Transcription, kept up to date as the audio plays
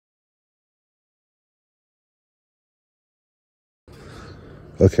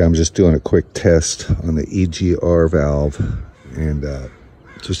Okay, I'm just doing a quick test on the EGR valve and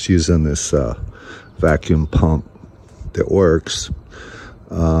just using this vacuum pump that works.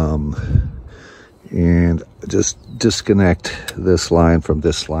 And just disconnect this line from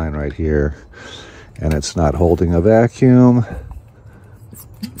this line right here, and it's not holding a vacuum.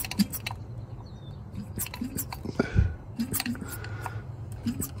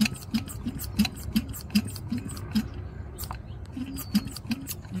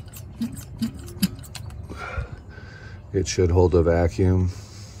 It should hold a vacuum.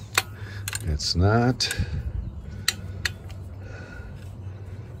 It's not.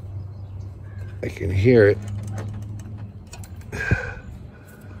 I can hear it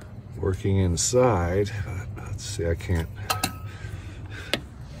working inside, but let's see, I can't.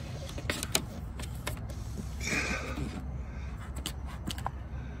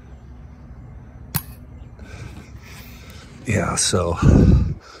 Yeah, so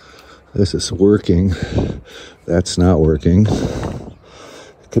this is working. That's not working.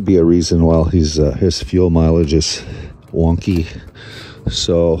 It could be a reason why his fuel mileage is wonky.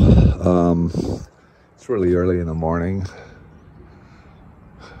 So it's really early in the morning.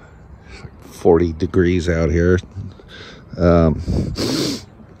 It's like 40 degrees out here.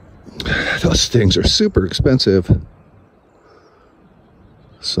 Those things are super expensive.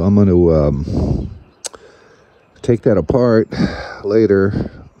 So I'm going to take that apart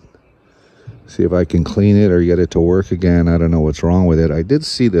later. See if I can clean it or get it to work again. I don't know what's wrong with it. I did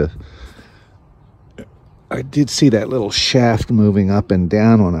see that little shaft moving up and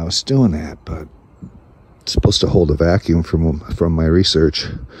down when I was doing that, but it's supposed to hold a vacuum from my research.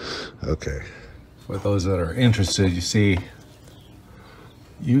 Okay. For those that are interested, you see,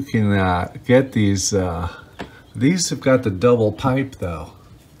 you can get these. These have got the double pipe though.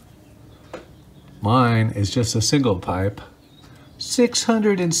 Mine is just a single pipe.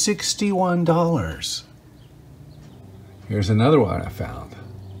 $661. Here's another one I found.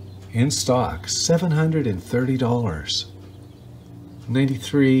 In stock, $730.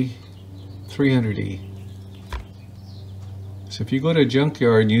 93 300E. So if you go to a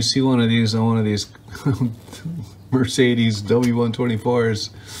junkyard and you see one of these on one of these Mercedes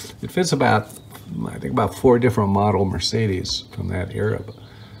W124s, it fits about, I think, about 4 different model Mercedes from that era.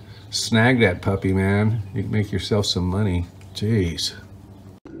 Snag that puppy, man. You can make yourself some money. Jeez.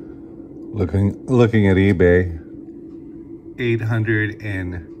 Looking at eBay,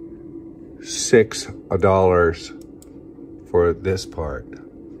 $806 for this part.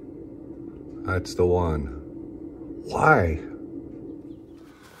 That's the one. Why?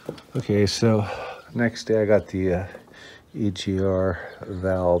 Okay, so next day I got the EGR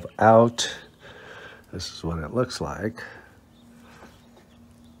valve out. This is what it looks like.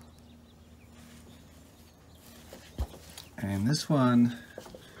 And this one,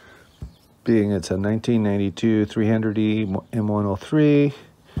 being it's a 1992 300E M103,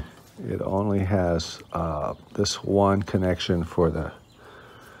 it only has this one connection for the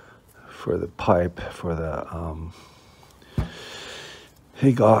pipe for the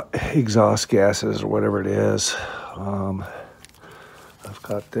exhaust gases or whatever it is. I've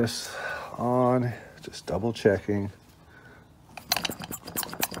got this on, just double checking.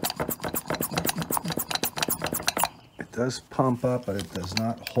 It does pump up, but it does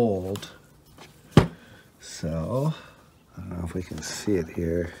not hold. So, I don't know if we can see it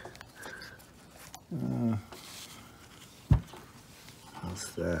here.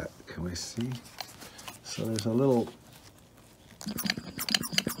 How's that? Can we see? So there's a little...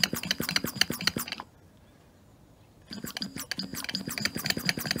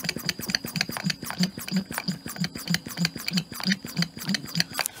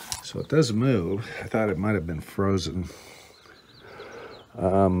 So it does move. I thought it might have been frozen. I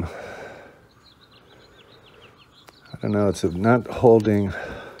don't know, it's not holding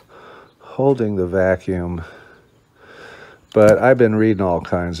the vacuum, but I've been reading all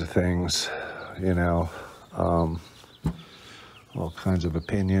kinds of things, you know, all kinds of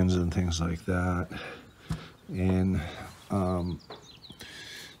opinions and things like that. And the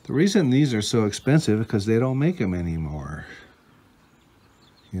reason these are so expensive is because they don't make them anymore.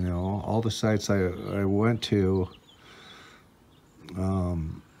 You know, all the sites I went to, you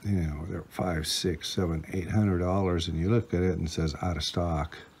know, they're $500, $600, $700, $800, and you look at it and it says out of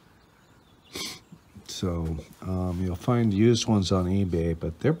stock. So you'll find used ones on eBay,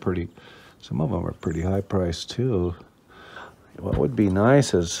 but they're pretty, some of them are pretty high priced too. What would be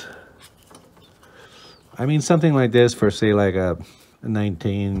nice is, I mean, something like this for, say, like a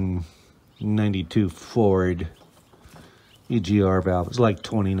 1992 Ford EGR valve is like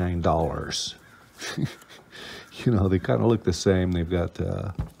 $29. You know, they kind of look the same. They've got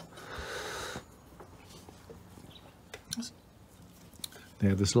they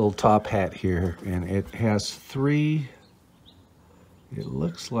have this little top hat here, and it has three, it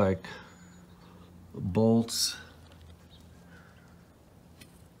looks like bolts.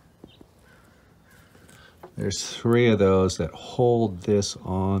 There's three of those that hold this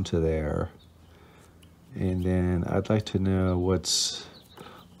onto there. And then I'd like to know what's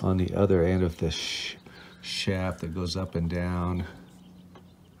on the other end of this shaft that goes up and down.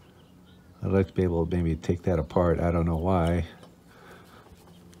 I'd like to be able to maybe take that apart. I don't know why.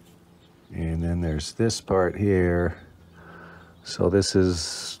 And then there's this part here. So this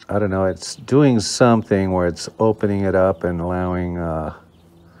is, I don't know, it's doing something where it's opening it up and allowing, I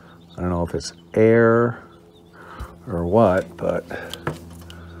don't know if it's air or what, but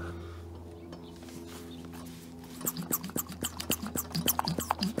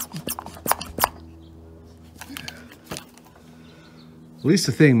at least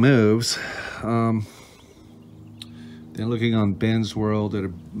the thing moves. Then looking on Ben's World, at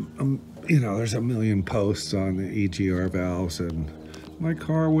you know, there's a million posts on the EGR valves, and my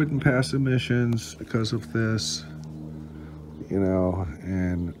car wouldn't pass emissions because of this, you know,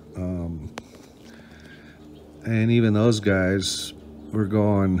 and even those guys were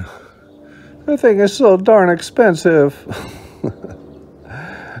going, "I think it's so darn expensive."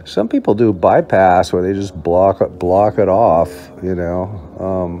 Some people do bypass where they just block it off, you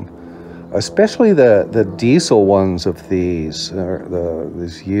know. Especially the diesel ones of these,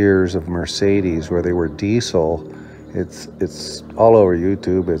 these years of Mercedes where they were diesel. It's all over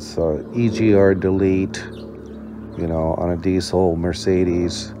YouTube. It's EGR delete, you know, on a diesel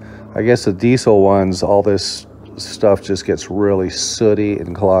Mercedes. I guess the diesel ones, all this stuff just gets really sooty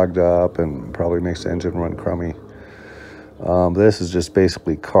and clogged up and probably makes the engine run crummy. This is just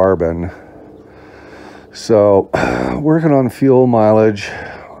basically carbon. So, working on fuel mileage.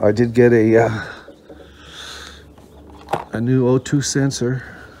 I did get a new O2 sensor.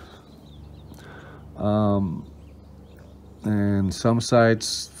 And some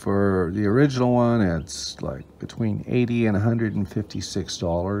sites for the original one, it's like between $80 and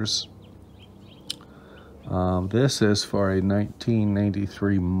 $156. This is for a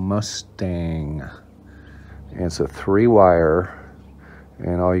 1993 Mustang. And it's a 3-wire,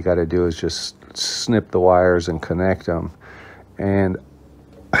 and all you got to do is just snip the wires and connect them. And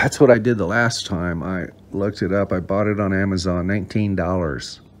that's what I did the last time. I looked it up. I bought it on Amazon,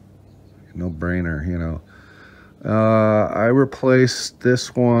 $19. No brainer, you know. I replaced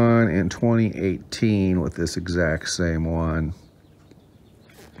this one in 2018 with this exact same one.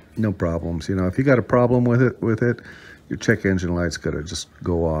 No problems. You know, if you got a problem with it, your check engine light's got to just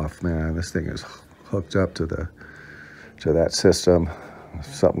go off, man. This thing is hooked up to that system.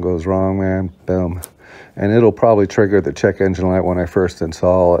 If something goes wrong, man, boom. And it'll probably trigger the check engine light when I first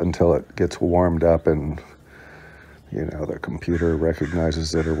install it until it gets warmed up and, you know, the computer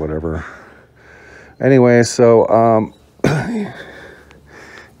recognizes it or whatever. Anyway, so I'm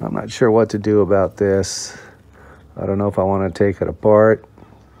not sure what to do about this. I don't know if I want to take it apart.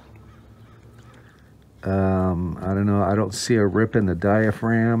 I don't know. I don't see a rip in the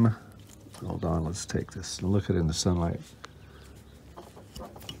diaphragm. Hold on, let's take this and look at it in the sunlight.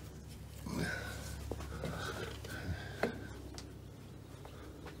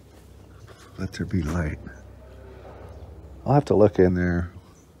 Let there be light. I'll have to look in there.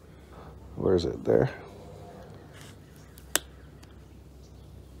 Where is it? There.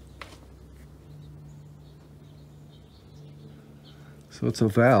 So it's a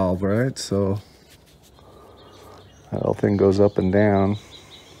valve, right? So that whole thing goes up and down.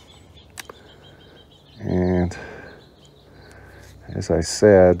 And as I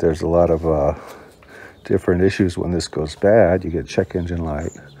said, there's a lot of different issues when this goes bad. You get check engine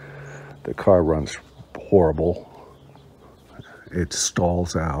light. The car runs horrible. It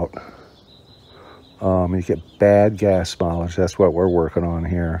stalls out. You get bad gas mileage. That's what we're working on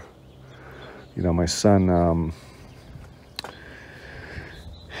here. You know, my son,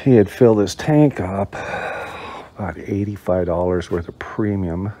 he had filled his tank up, about $85 worth of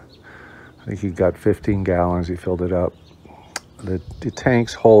premium. I think he got 15 gallons. He filled it up. The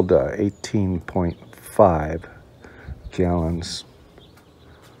tanks hold 18.5 gallons.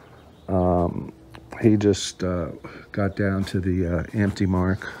 He just got down to the empty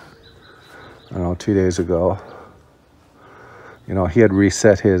mark, I don't know, 2 days ago. You know, he had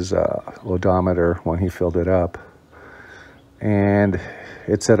reset his odometer when he filled it up. And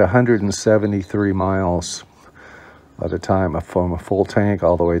it's at 173 miles by the time from a full tank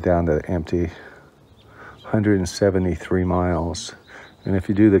all the way down to empty. 173 miles. And if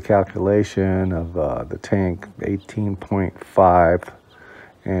you do the calculation of the tank, 18.5,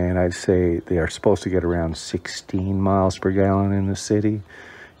 and I'd say they are supposed to get around 16 miles per gallon in the city,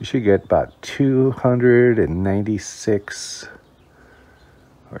 you should get about 296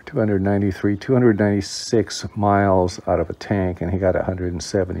 or 293, 296 miles out of a tank, and he got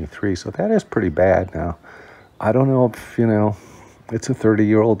 173. So that is pretty bad. Now, I don't know if, it's a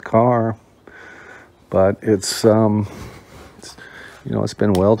 30-year-old car, but it's it's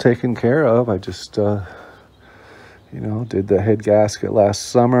been well taken care of. I just, did the head gasket last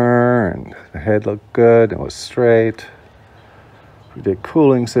summer, and the head looked good. It was straight. We did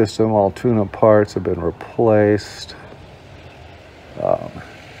cooling system. All tune-up parts have been replaced. I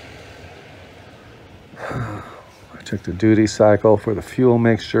took the duty cycle for the fuel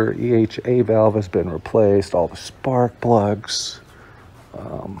mixture. EHA valve has been replaced. All the spark plugs.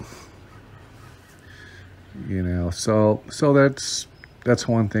 So that's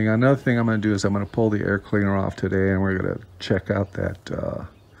one thing. Another thing I'm going to do is I'm going to pull the air cleaner off today, and we're going to check out that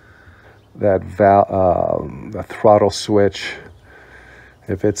valve, the throttle switch.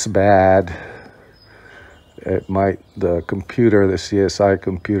 If it's bad, the computer, the CSI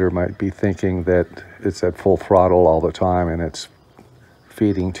computer, might be thinking that it's at full throttle all the time and it's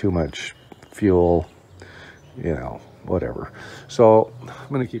feeding too much fuel, whatever. So I'm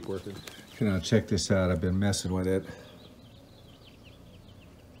going to keep working. Check this out. I've been messing with it.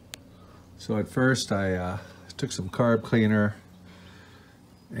 So at first I took some carb cleaner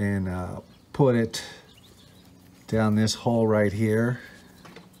and put it down this hole right here.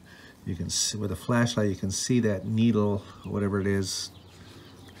 You can see with a flashlight, you can see that needle, whatever it is.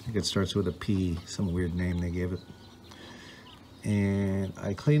 I think it starts with a P, some weird name they gave it. And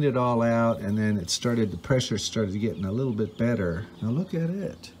I cleaned it all out, and then the pressure started getting a little bit better. Now look at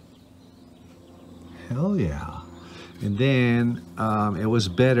it. Hell yeah. And then it was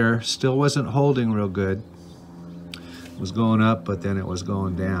better, still wasn't holding real good. It was going up, but then it was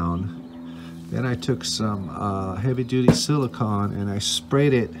going down. Then I took some heavy duty silicone and I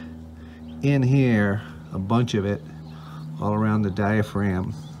sprayed it in here, a bunch of it, all around the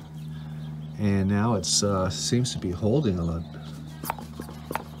diaphragm. And now it seems to be holding a lot.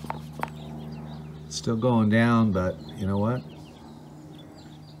 It's still going down, but you know what?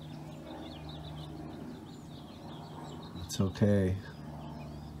 It's okay.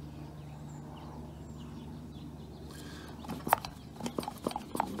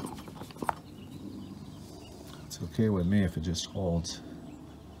 It's okay with me if it just holds.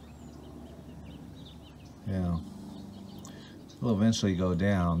 Yeah. It'll eventually go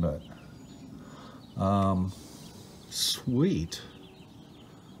down, but sweet.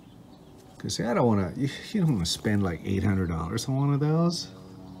 Because I don't want to, you don't want to spend like $800 on one of those.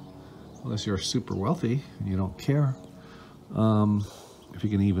 Unless you're super wealthy and you don't care. If you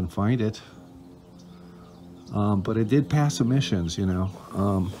can even find it. But it did pass emissions,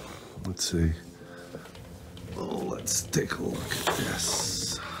 Let's see. Oh, let's take a look at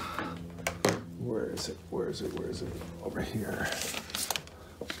this. Where is it? Where is it? Where is it? Over here.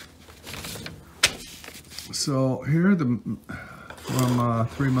 So here are from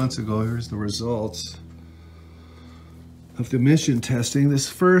 3 months ago, here's the results of the emission testing. This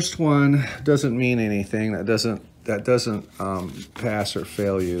first one doesn't mean anything. That doesn't pass or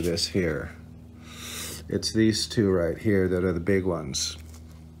fail you, this here. It's these two right here that are the big ones.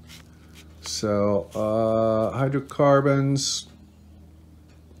 So hydrocarbons.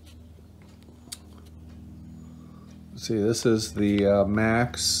 Let's see, this is the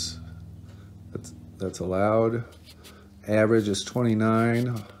max that's allowed. Average is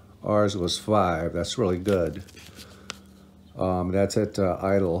 29. Ours was 5. That's really good. That's at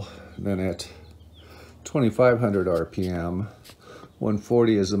idle. Then at 2,500 RPM,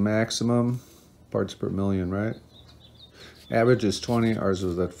 140 is the maximum parts per million, right? Average is 20. Ours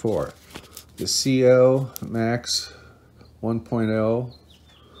was at 4. The CO max 1.0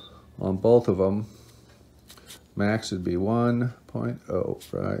 on both of them. Max would be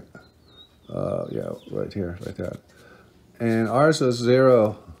 1.0, right? Yeah, right here, like that. And ours was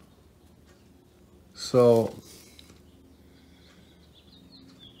 0. So,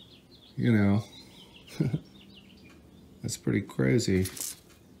 that's pretty crazy.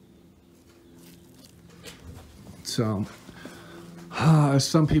 So,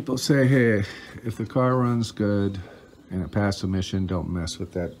 some people say, hey, if the car runs good and it passed emission, don't mess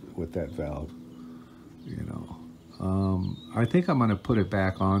with that valve. I think I'm going to put it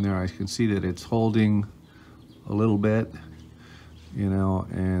back on there. I can see that it's holding a little bit,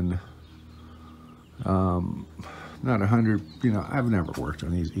 and not 100. I've never worked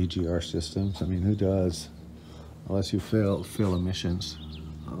on these EGR systems. I mean, who does? unless you fail emissions.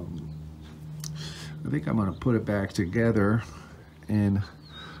 I think I'm going to put it back together and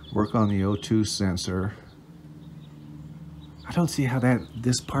work on the O2 sensor. I don't see how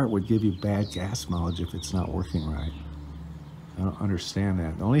this part would give you bad gas mileage if it's not working right. I don't understand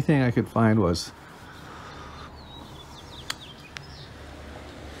that. The only thing I could find was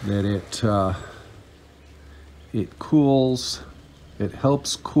that it cools, it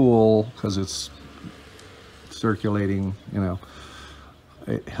helps cool because it's circulating, you know.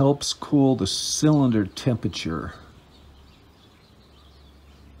 It helps cool the cylinder temperature,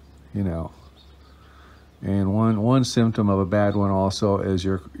 you know. And one symptom of a bad one also is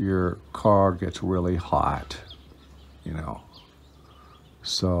your car gets really hot, you know.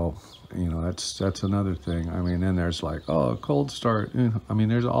 So, you know, that's another thing. I mean, then there's like, oh, a cold start. I mean,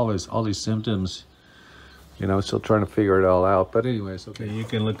 there's all these symptoms, you know, still trying to figure it all out. But anyways, okay, you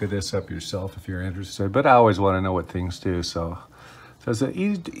can look at this up yourself if you're interested. But I always want to know what things do, so. So the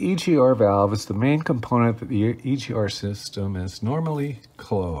EGR valve is the main component of the EGR system and is normally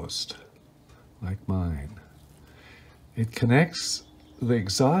closed, like mine. It connects the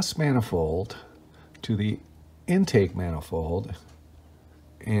exhaust manifold to the intake manifold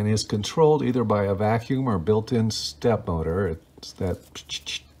and is controlled either by a vacuum or built-in step motor. It's that.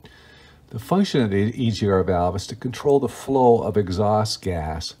 The function of the EGR valve is to control the flow of exhaust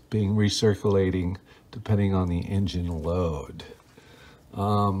gas being recirculating depending on the engine load.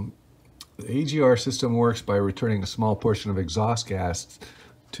 The EGR system works by returning a small portion of exhaust gas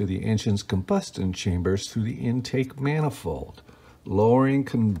to the engine's combustion chambers through the intake manifold, lowering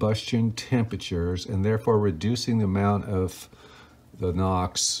combustion temperatures and therefore reducing the amount of the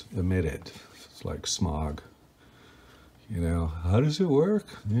NOx emitted. It's like smog. You know, how does it work?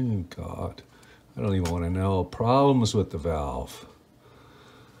 Oh, God, I don't even want to know. Problems with the valve.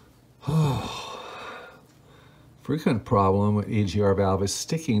 Frequent problem with EGR valve is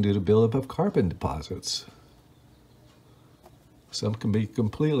sticking due to buildup of carbon deposits. Some can be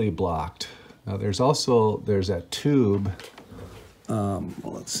completely blocked. Now there's that tube.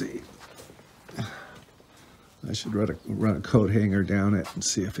 Let's see. I should run a coat hanger down it and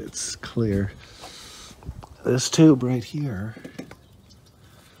see if it's clear. This tube right here,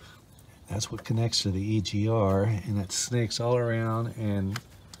 that's what connects to the EGR, and it snakes all around, and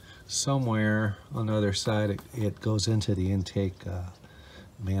somewhere on the other side it goes into the intake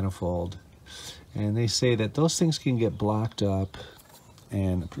manifold. And they say that those things can get blocked up,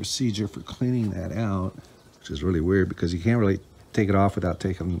 and the procedure for cleaning that out, which is really weird because you can't really take it off without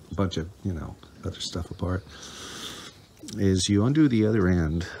taking a bunch of, you know, other stuff apart, is you undo the other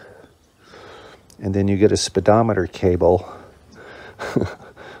end, and then you get a speedometer cable,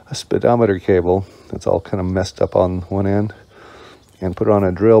 a speedometer cable that's all kind of messed up on one end, and put it on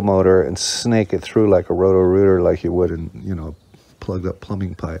a drill motor and snake it through like a roto-rooter, like you would in, you know, plugged up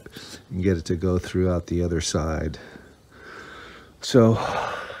plumbing pipe, and get it to go throughout the other side. So,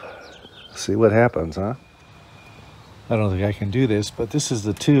 see what happens, huh? I don't think I can do this, but this is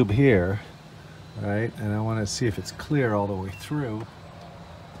the tube here, right? And I want to see if it's clear all the way through.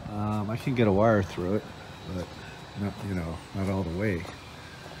 I can get a wire through it, but not, you know, not all the way.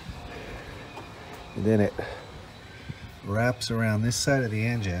 And then it wraps around this side of the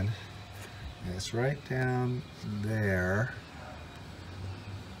engine, and it's right down there.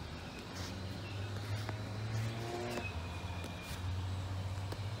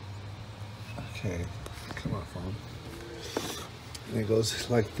 Okay, come on, phone. And it goes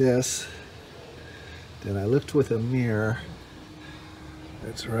like this. Then I lift with a mirror.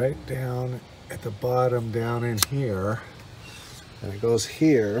 It's right down at the bottom, down in here. And it goes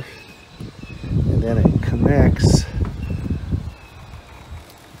here. And then it connects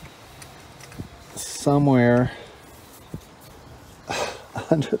somewhere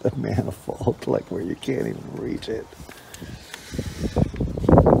under the manifold, like where you can't even reach it.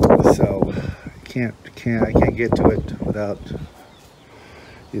 So I can't get to it without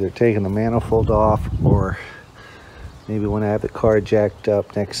either taking the manifold off, or maybe when I have the car jacked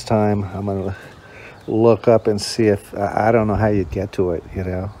up next time, I'm gonna look up and see if, I don't know how you get to it, you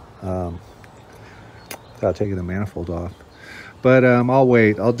know, without taking the manifold off. But I'll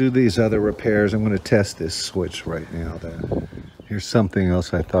wait. I'll do these other repairs. I'm going to test this switch right now. Here's something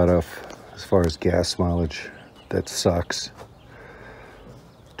else I thought of as far as gas mileage that sucks.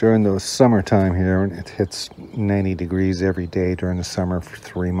 During the summertime here, it hits 90 degrees every day during the summer for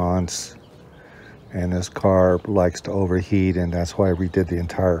 3 months. And this car likes to overheat, and that's why we did the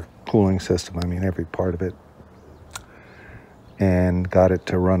entire cooling system. I mean, every part of it. And got it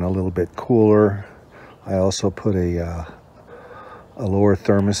to run a little bit cooler. I also put a lower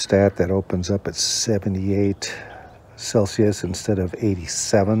thermostat that opens up at 78 Celsius instead of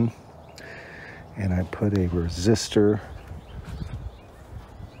 87. And I put a resistor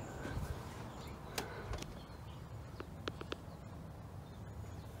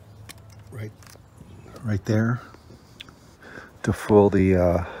right there to fool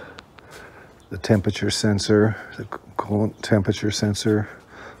the temperature sensor, the coolant temperature sensor,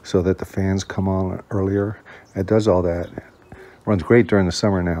 so that the fans come on earlier. It does all that. It runs great during the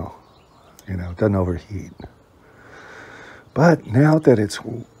summer now. You know, it doesn't overheat. But now that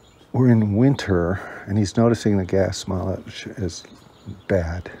we're in winter and he's noticing the gas mileage is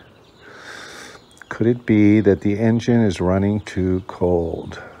bad, could it be that the engine is running too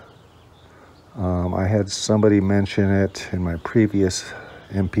cold? I had somebody mention it in my previous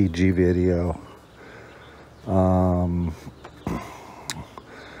MPG video. I'm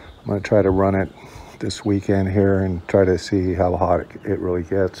going to try to run it this weekend here and try to see how hot it really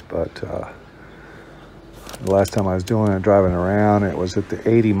gets. But the last time I was doing it, driving around, it was at the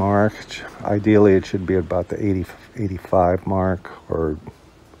 80 mark. Ideally, it should be about the 85 mark or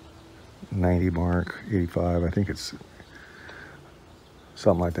 90 mark, 85. I think it's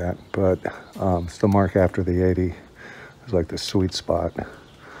something like that. But it's the mark after the 80. It's like the sweet spot.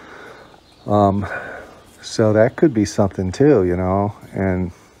 So that could be something too, you know,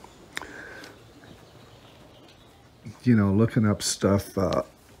 and you know, looking up stuff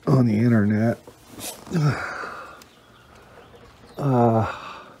on the internet.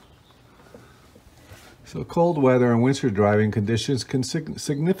 So cold weather and winter driving conditions can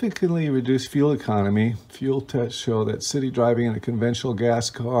significantly reduce fuel economy. Fuel tests show that city driving in a conventional gas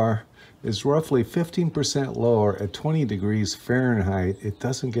car is roughly 15% lower at 20 degrees Fahrenheit. It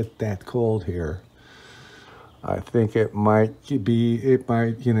doesn't get that cold here. I think it might, you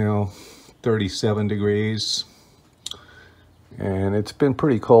know, 37 degrees. And it's been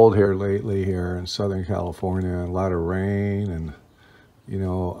pretty cold here lately here in Southern California. A lot of rain and, you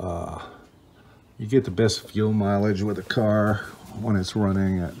know, you get the best fuel mileage with a car when it's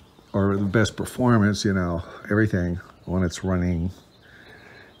running at, or the best performance, you know, everything when it's running,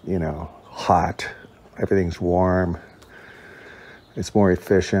 you know, hot. Everything's warm. It's more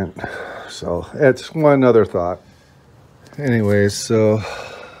efficient. So it's one other thought. Anyways, so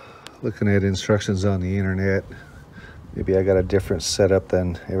looking at instructions on the internet, maybe I got a different setup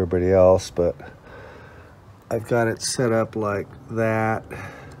than everybody else, but I've got it set up like that.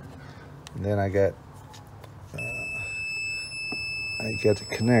 And then I get the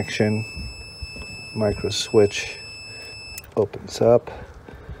connection. Micro switch opens up.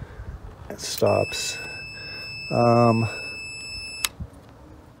 It stops.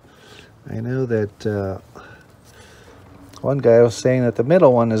 I know that one guy was saying that the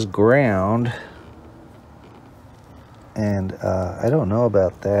middle one is ground, and I don't know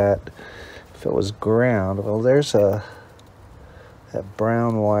about that. If it was ground, well, there's that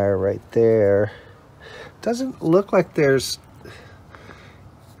brown wire right there. Doesn't look like there's,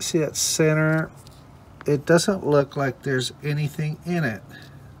 see that center? It doesn't look like there's anything in it.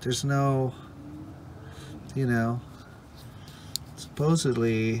 There's no, you know,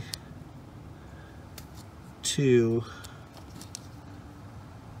 supposedly two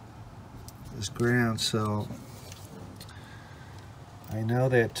is ground. So I know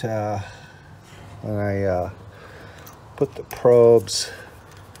that when I put the probes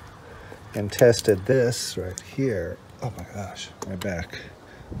and tested this right here, oh my gosh, my back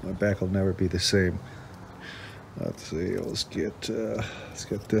will never be the same. Let's see, let's get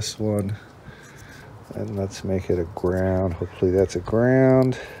this one, and let's make it a ground. Hopefully that's a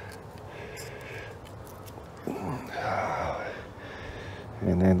ground.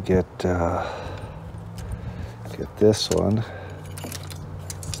 And then get this one.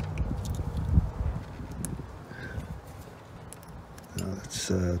 Oh, that's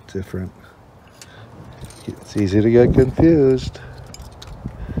different. It's easy to get confused.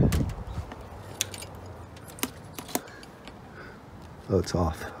 Oh, it's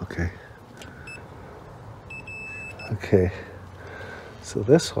off. Okay. Okay. So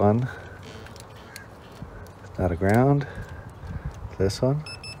this one is not a ground. This one.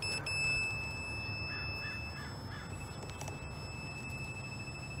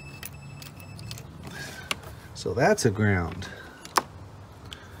 So that's a ground.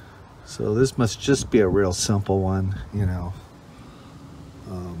 So this must just be a real simple one, you know.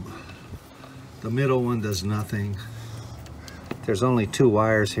 The middle one does nothing. There's only two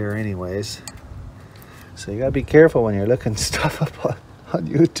wires here anyways. So you gotta be careful when you're looking stuff up on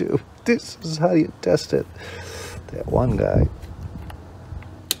YouTube. This is how you test it. That one guy,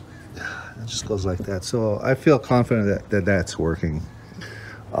 it just goes like that. So I feel confident that that's working.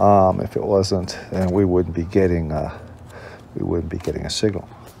 If it wasn't, then we wouldn't be getting we wouldn't be getting a signal.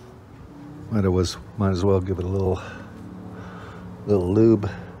 Might as well give it a little lube.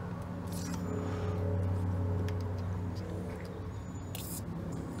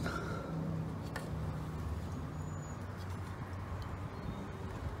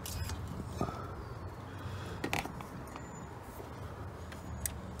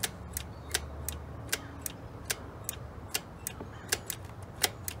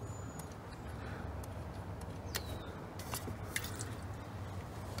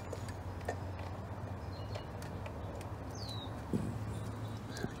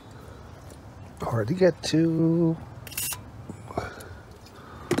 Hard to get to.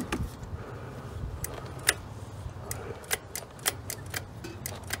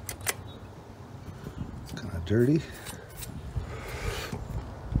 Kind of dirty.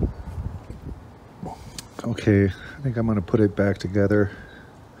 Okay, I think I'm going to put it back together.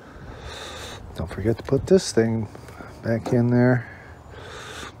 Don't forget to put this thing back in there.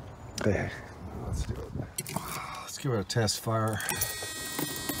 Okay, let's do it. Let's give it a test fire.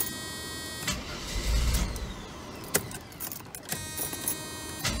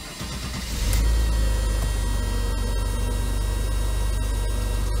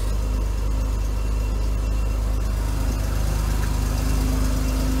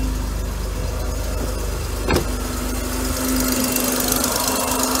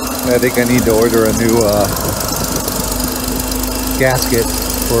 I think I need to order a new gasket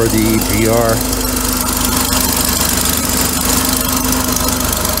for the GR.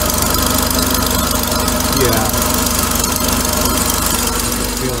 Yeah.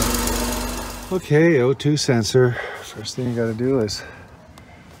 Okay, O2 sensor. First thing you gotta do is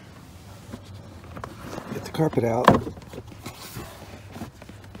get the carpet out.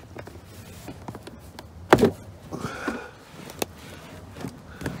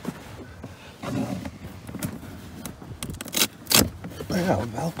 Wow,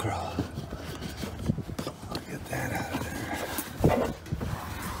 Velcro. I'll get that out of there.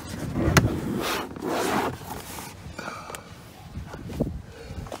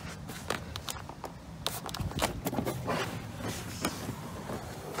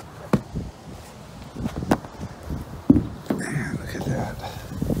 Man, look at that.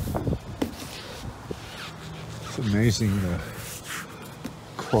 It's amazing the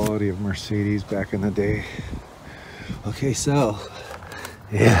quality of Mercedes back in the day. Okay, so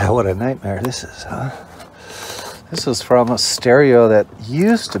yeah, what a nightmare this is, huh? This was from a stereo that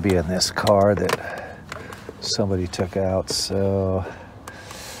used to be in this car that somebody took out. So,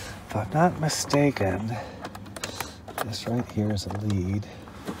 if I'm not mistaken, this right here is a lead.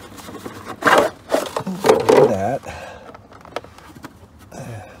 Look at that.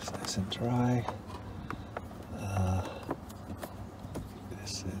 It's nice and dry.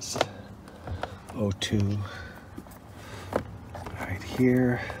 This is O2.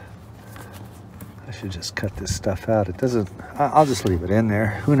 Here, I should just cut this stuff out. It doesn't, I'll just leave it in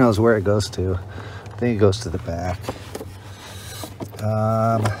there. Who knows where it goes to? I think it goes to the back.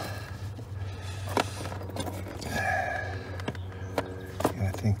 And I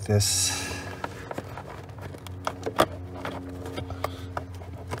think this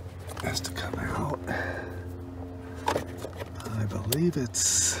has to come out. I believe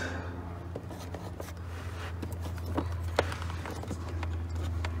it's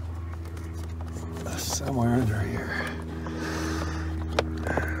somewhere under here.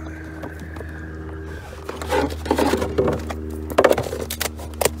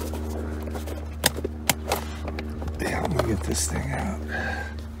 Yeah, I'm gonna get this thing out.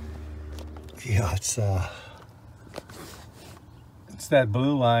 Yeah, it's that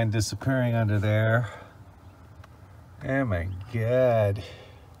blue line disappearing under there. Oh my God.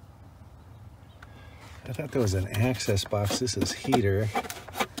 I thought there was an access box. This is heater.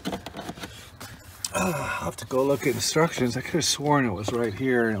 I'll have to go look at instructions. I could have sworn it was right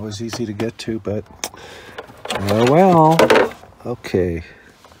here and it was easy to get to, but oh well. Okay.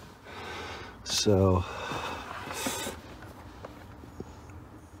 So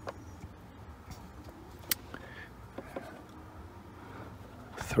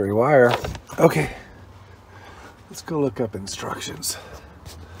three wire. Okay. Let's go look up instructions.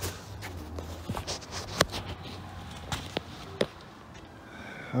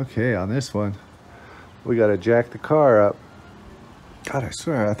 Okay, on this one, we got to jack the car up. God, I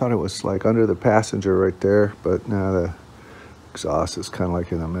swear, I thought it was like under the passenger right there, but now the exhaust is kind of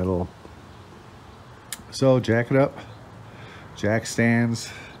like in the middle. So jack it up, jack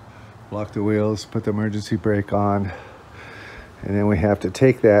stands, lock the wheels, put the emergency brake on, and then we have to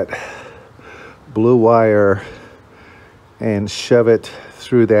take that blue wire and shove it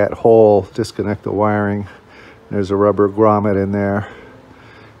through that hole, disconnect the wiring, There's a rubber grommet in there,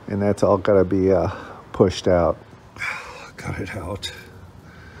 and that's all got to be pushed out. Got it out.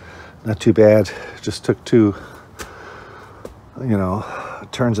 Not too bad. Just took 2, you know,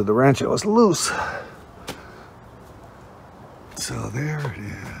 turns of the wrench. It was loose. So there it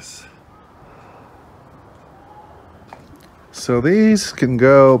is. So these can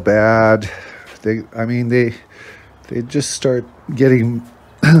go bad. They just start getting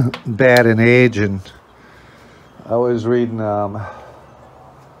bad in age. And I was reading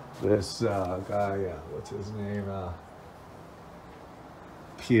this guy, what's his name?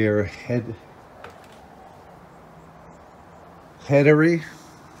 Pierre Heddery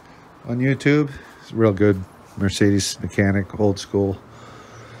on YouTube. He's a real good Mercedes mechanic, old school.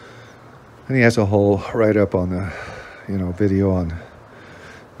 And he has a whole write-up on the, you know, video on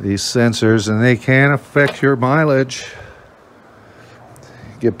these sensors, and they can affect your mileage.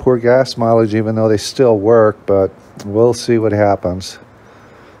 You get poor gas mileage even though they still work, but we'll see what happens.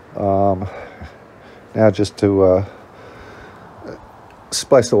 Now just to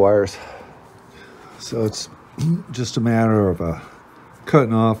splice the wires. So it's just a matter of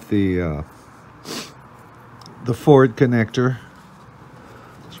cutting off the Ford connector.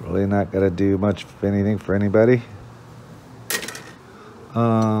 It's really not going to do much of anything for anybody.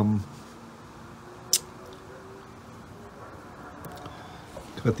 Cut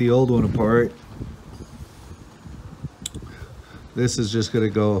the old one apart. This is just going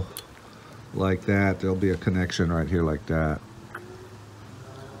to go like that. There'll be a connection right here like that.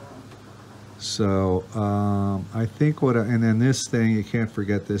 So I think and then this thing, you can't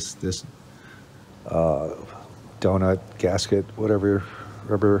forget this donut gasket, whatever,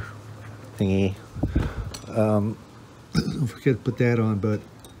 rubber thingy. Don't forget to put that on, but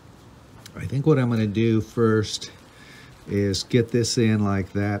I think what I'm going to do first is get this in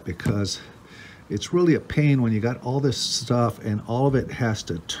like that, because it's really a pain when you got all this stuff and all of it has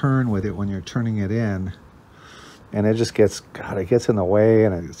to turn with it when you're turning it in. And it just gets, God, it gets in the way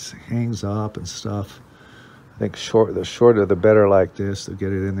and it hangs up and stuff. I think the shorter the better like this, to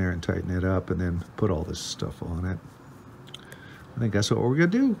get it in there and tighten it up and then put all this stuff on it. I think that's what we're gonna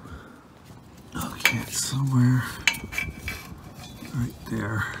do. Okay, it's somewhere right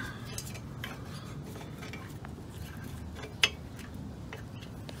there.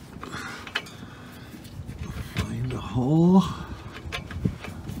 Find a hole.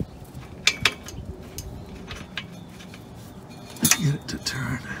 Get it to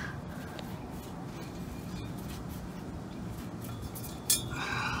turn.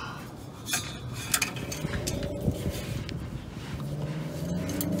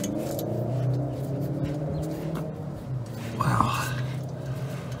 Wow.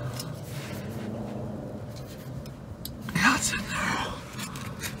 Yeah, it's in there.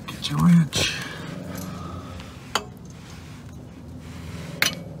 Get your wrench.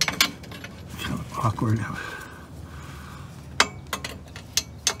 Kind of awkward.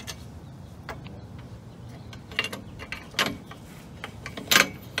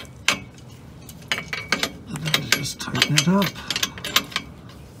 Just tighten it up.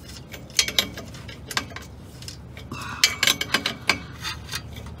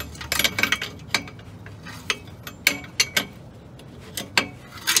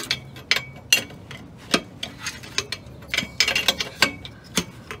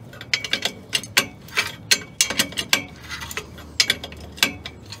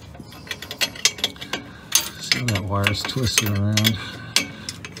 See that wire's twisting around.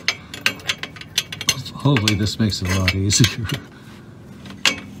 Hopefully this makes it a lot easier.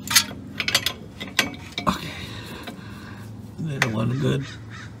 Okay. That one good.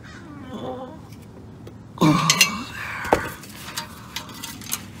 Oh, there.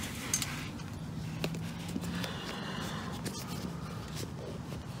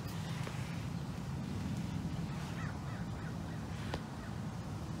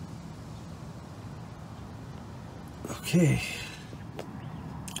 Okay.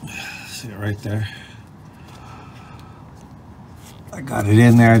 See it right there. I got it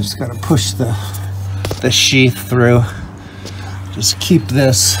in there. I just got to push the sheath through. Just keep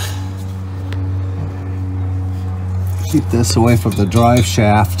this away from the drive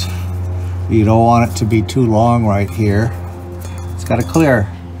shaft. You don't want it to be too long right here. It's got to clear.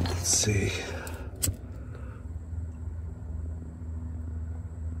 Let's see.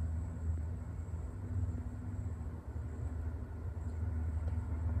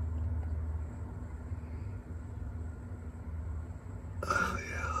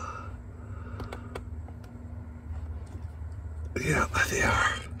 Yeah, they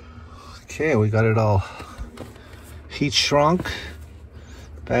are. Okay, we got it all heat shrunk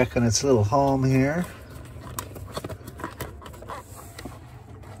back in its little home here.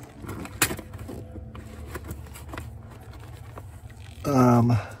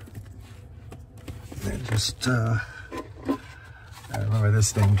 It just, I remember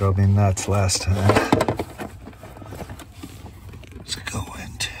this thing drove me nuts last time. Let's go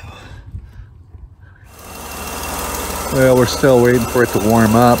into. Well, we're still waiting for it to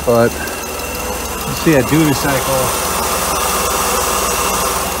warm up, but you see a duty cycle.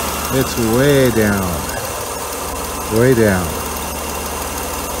 It's way down. Way down.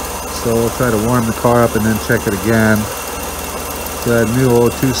 So we'll try to warm the car up and then check it again. The new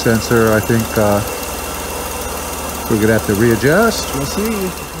O2 sensor, I think we're gonna have to readjust. We'll see.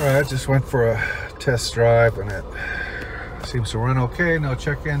 All right, just went for a test drive and it seems to run okay. No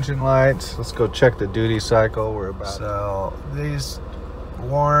check engine lights. Let's go check the duty cycle. We're about so these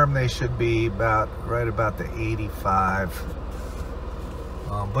warm. They should be right about the 85.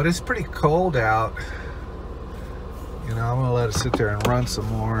 But it's pretty cold out. You know, I'm gonna let it sit there and run some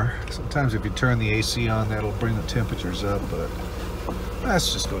more. Sometimes if you turn the AC on, that'll bring the temperatures up, but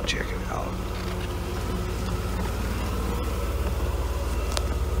let's just go check it out.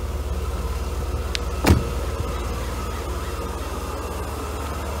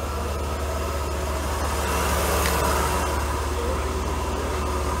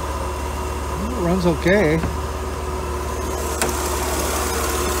 Well, it runs okay.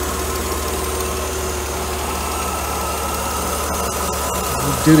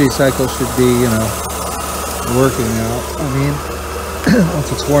 Duty cycle should be, you know, working out. I mean,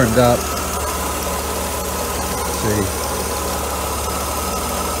 once it's warmed up. Let's see.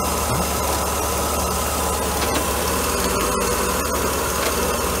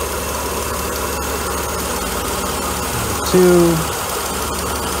 Number 2.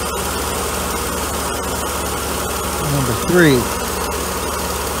 Number 3.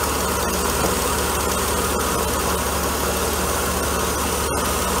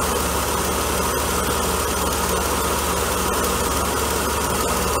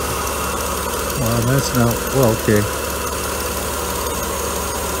 That's not, well, okay.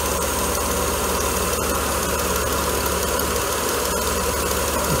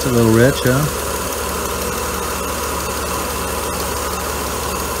 It's a little rich, huh?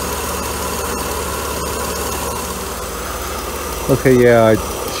 Okay, yeah, I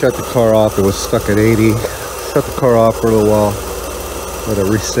shut the car off. It was stuck at 80. Shut the car off for a little while. Let it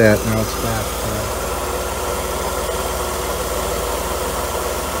reset. Now it's back.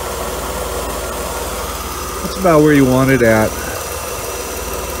 About where you want it at.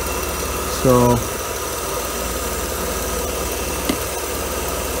 So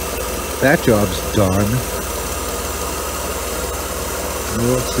that job's done.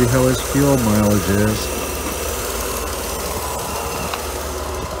 Well, let's see how his fuel mileage is.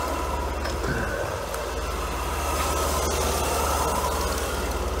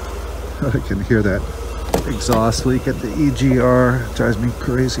 I can hear that exhaust leak at the EGR. It drives me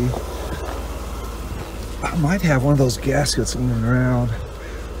crazy. I might have one of those gaskets moving around.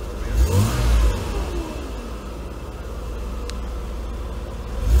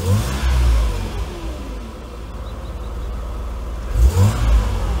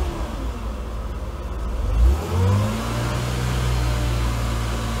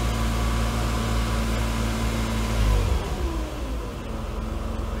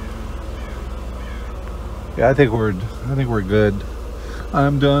 Yeah, I think we're good.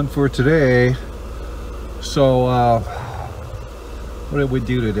 I'm done for today. So what did we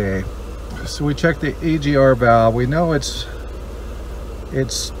do today? So we checked the EGR valve. We know it's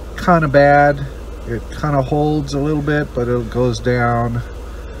kind of bad. It kind of holds a little bit, but it goes down.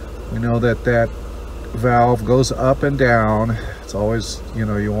 We know that valve goes up and down. It's always, you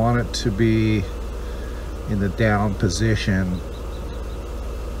know, you want it to be in the down position,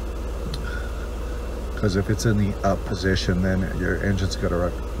 because if it's in the up position, then your engine's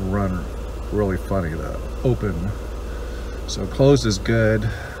gonna run really funny. The open. So closed is good.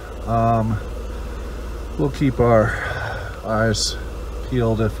 We'll keep our eyes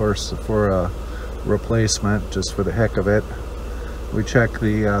peeled for a replacement, just for the heck of it. We check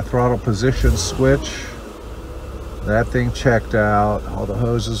the throttle position switch. That thing checked out. All the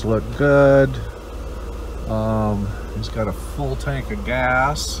hoses look good. He's got a full tank of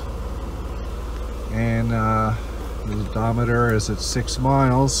gas, and the odometer is at 6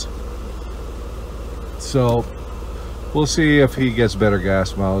 miles. So we'll see if he gets better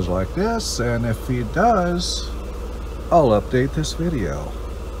gas mileage like this, and if he does, I'll update this video.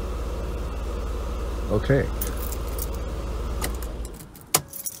 Okay.